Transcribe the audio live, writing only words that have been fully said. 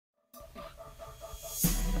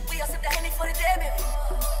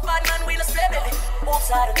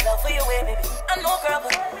Oops, I done fell for your way, baby. I know, girl,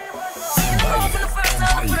 but you know for the first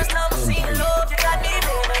time I've seen love, you got me,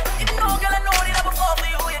 baby. Even though, girl, I know that I before for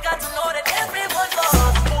you, you got to know that everyone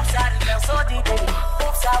loves. Oops, I done fell so deep, baby.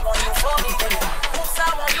 Oops, I want you for me, baby. Oops,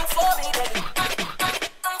 I want you for me, baby.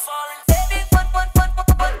 I'm falling, baby. I'm falling,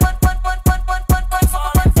 baby.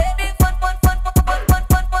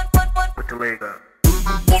 Put the leg up.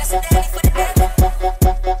 Yes, I'm ready for the bed.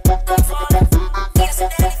 I'm falling. Yes,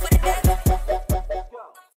 I'm ready for the bed.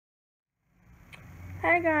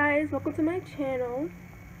 Hi guys, welcome to my channel.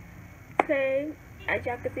 Today, as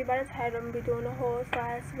y'all can see by the title, I'm going to be doing a haul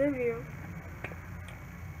 / review.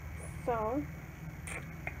 So,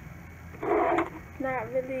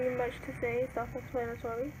 not really much to say,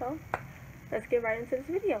 self-explanatory, so let's get right into this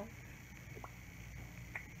video.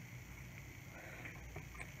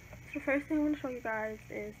 So the first thing I want to show you guys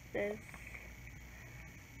is this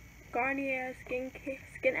Garnier Skin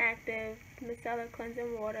Active Micellar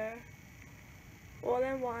Cleansing Water.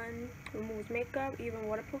 All-in-one, removes makeup, even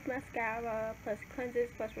waterproof mascara, plus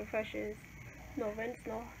cleanses, plus refreshes. No rinse,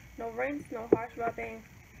 no harsh rubbing.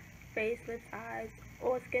 Face, lips, eyes,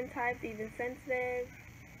 all skin types, even sensitive.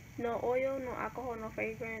 No oil, no alcohol, no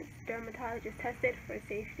fragrance. Dermatologist tested for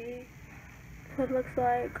safety. So it looks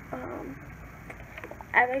like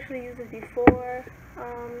I've actually used it before.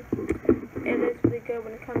 It is really good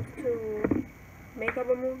when it comes to makeup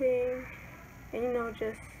removing and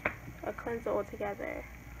just a cleanser altogether.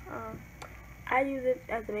 I use it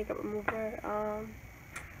as a makeup remover.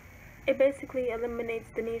 It basically eliminates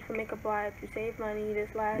the need for makeup wipes. You save money. This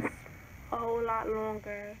lasts a whole lot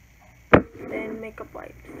longer than makeup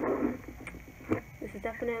wipes. This is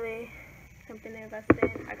definitely something to invest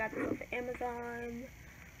in. I got this off of Amazon.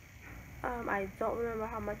 I don't remember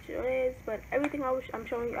how much it is, but everything I will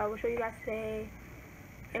show you guys today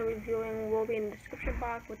and reviewing will be in the description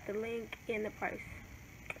box with the link and the price.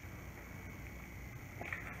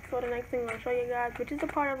 So the next thing I'm going to show you guys, which is a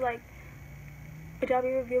part of which I'll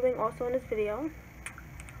be reviewing also in this video,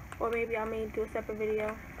 or maybe I may do a separate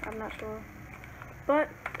video, I'm not sure, but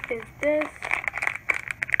is this.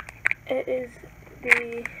 It is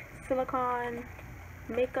the silicone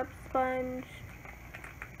makeup sponge,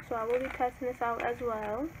 so I will be testing this out as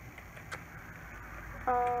well.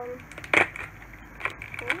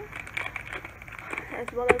 As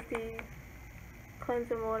well as the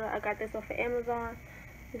cleansing water. I got this off of Amazon.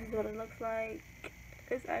 This is what it looks like.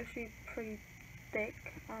 It's actually pretty thick.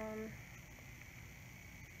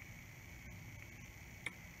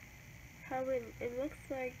 How it looks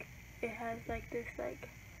like it has this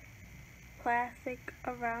plastic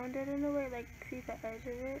around it in a way. See the edge of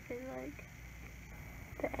it is the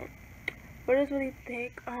end. But it's really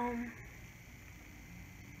thick.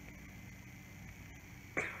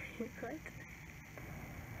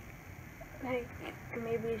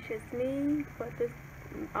 Maybe it's just me, but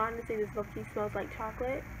honestly, this low-key smells like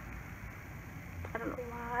chocolate. I don't know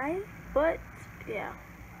why, but yeah.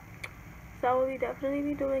 So I will definitely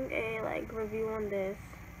be doing a review on this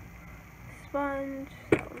sponge.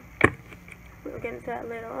 So we'll get into that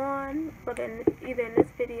later on, but then either in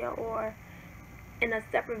this video or in a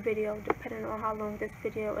separate video, depending on how long this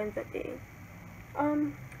video ends up being.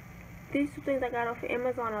 These two things I got off of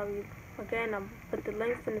Amazon. I'll put the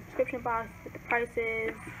links in the description box with the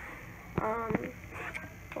prices.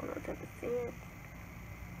 Hold on, to see it.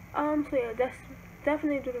 So yeah,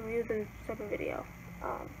 definitely do the reviews in a separate video.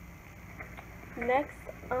 Next,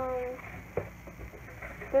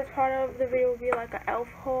 this part of the video will be like an E.L.F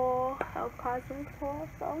haul, E.L.F cosmetics haul.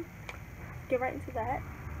 So let's get right into that.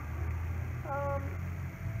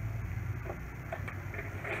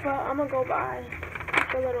 But I'm gonna go by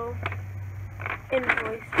the little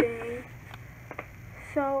invoice thing.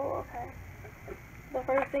 So, okay. The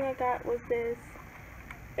first thing I got was this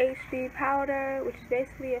HD powder, which is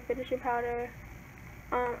basically a finishing powder.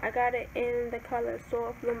 I got it in the color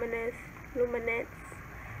Soft Luminance. A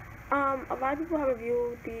lot of people have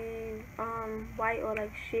reviewed the white or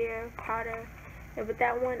sheer powder, and with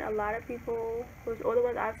that one, a lot of people, all the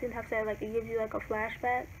ones I've seen, have said it gives you a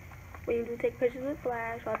flashback when you do take pictures with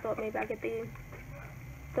flash. So I thought maybe I get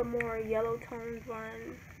the more yellow toned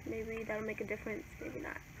one. Maybe that'll make a difference, maybe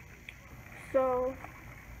not. So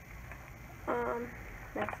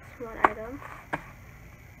that's one item.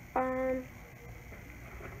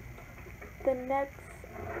 The next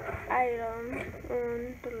item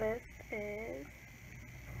on the list is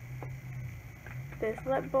this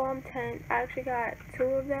lip balm tint. I actually got 2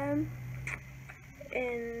 of them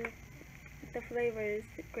in the flavors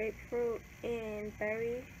grapefruit and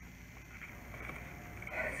berry.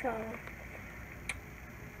 So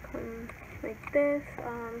come like this.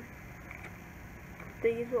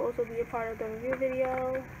 these will also be a part of the review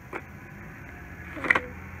video.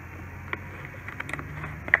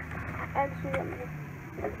 Actually, let me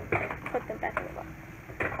put them back in the box.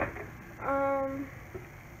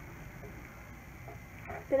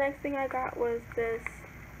 The next thing I got was this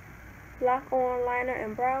Lock On Liner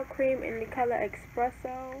and Brow Cream in the color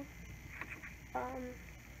Espresso.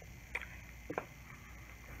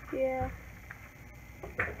 Yeah.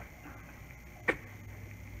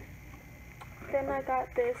 Then I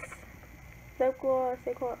got this lip gloss.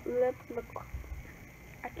 They call it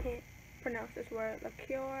I can't pronounce this word.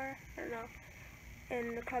 Lacquer. I don't know.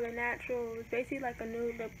 In the color Natural. It's basically like a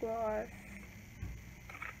nude lip gloss.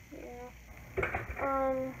 Yeah.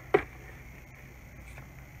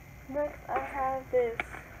 Next I have this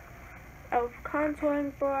E.L.F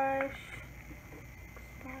contouring brush.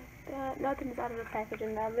 Like that. Nothing's out of the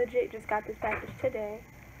packaging. I legit just got this package today.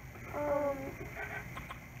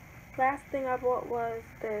 Last thing I bought was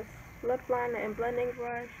this lip liner and blending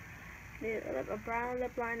brush. A brown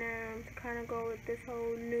lip liner to kind of go with this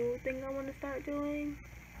whole new thing I want to start doing.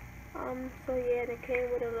 So yeah, they came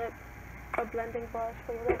with a blending brush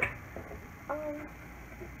for your lips.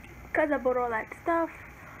 Cause I bought all that stuff.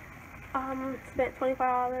 Spent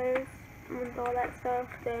 $25 with all that stuff.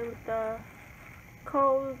 Then with the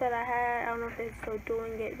code that I had, I don't know if they're still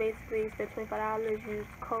doing it. Basically, spent $25. Use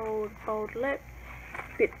code BOLDLIP.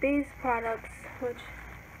 Get these products, which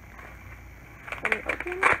let me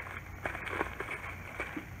open.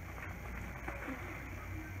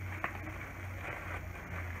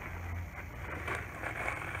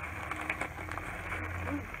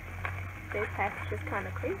 This package is kind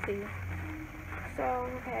of crazy. So,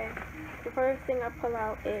 okay, the first thing I pull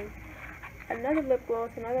out is another lip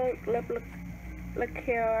gloss, another lip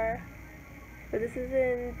lacquer, but this is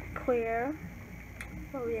in clear.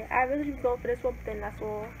 So yeah, I really was going for this one, but then I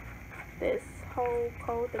saw this whole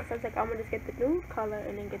code thing, so I was like, I'm gonna just get the nude color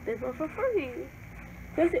and then get this one for free.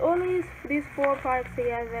 Basically, all these 4 products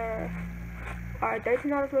together are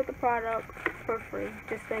 $13 worth of product for free.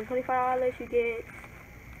 Just spend $25, you get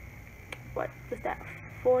what's that?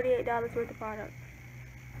 $48 worth of product.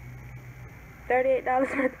 $38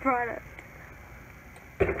 worth of product.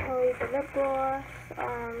 So the lip gloss.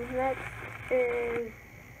 Next is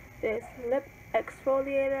this lip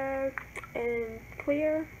exfoliator and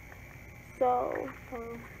clear. So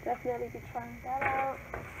definitely be trying that out.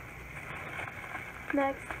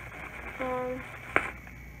 Next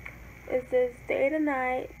is this Day to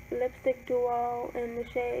Night lipstick duo in the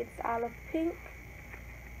shades Olive Pink.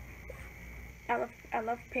 I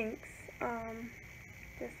love pinks.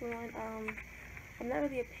 This one, I'm not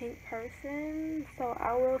really a pink person, so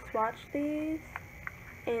I will swatch these,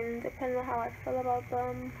 and depending on how I feel about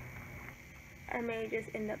them, I may just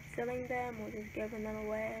end up selling them or just giving them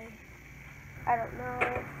away. I don't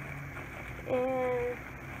know. And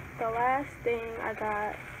the last thing I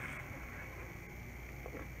got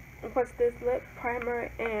was this lip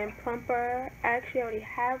primer and plumper. I actually already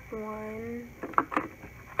have one.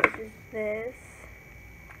 Which is this.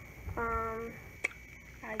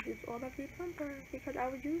 I use all of the plumper because I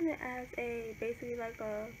was using it as basically like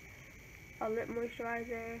a lip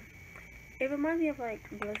moisturizer. It reminds me of like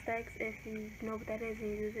Blistex, if you know what that is and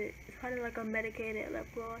you use it. It's kind of like a medicated lip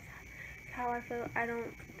gloss. It's how I feel. I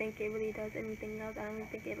don't think it really does anything else. I don't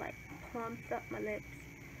think it like plumps up my lips.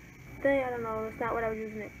 Then I don't know. It's not what I was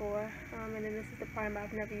using it for. And then this is the primer.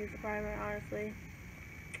 I've never used the primer, honestly.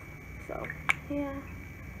 So yeah.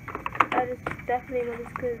 I just definitely will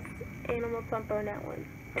just because animal plumper on that one.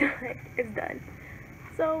 It's done.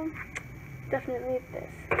 So definitely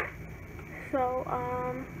this. So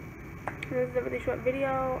this is a really short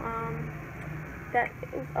video. That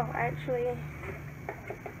is actually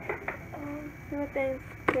some things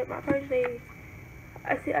with my purchase.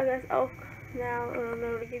 I guess E.L.F now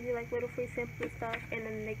they give you like little free sample stuff, and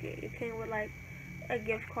then it came with like a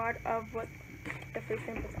gift card of what the free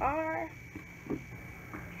samples are.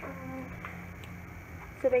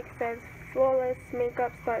 So it says flawless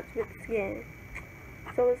makeup starts with skin.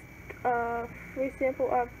 So it's a free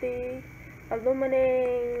sample of the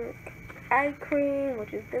illuminating eye cream,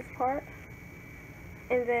 which is this part,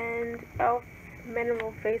 and then E.L.F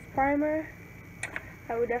mineral face primer.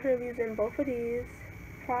 I would definitely be using both of these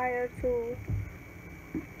prior to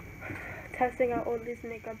testing out all these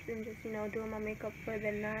makeups and just doing my makeup for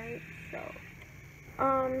the night. So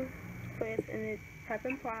so yes, and it's prep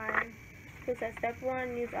and prime. So it says step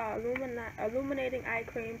 1, use illuminating eye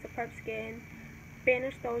cream to prep skin,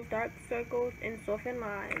 banish those dark circles and soften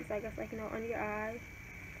lines, I guess like under your eye.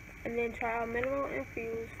 And then try out mineral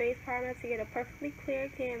infused face primer to get a perfectly clear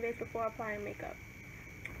canvas before applying makeup.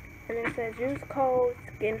 And it says use code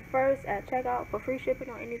SKIN FIRST at checkout for free shipping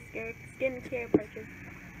on any skincare purchase.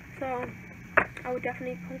 So I would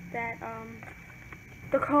definitely put that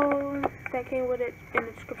the code that came with it in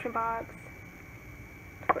the description box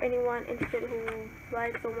for anyone interested who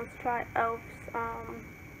likes or wants to try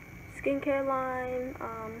E.L.F's skincare line.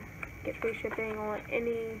 Get free shipping on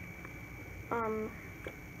any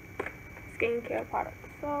skincare products.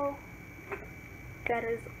 So that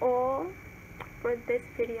is all for this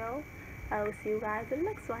video. I will see you guys in the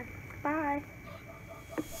next one. Bye.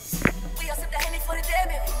 We are the Henny for the day,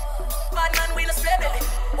 baby. Bad man, we don't spray, baby.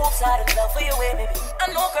 Oops, I don't love for you, baby.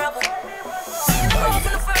 I know, girl, but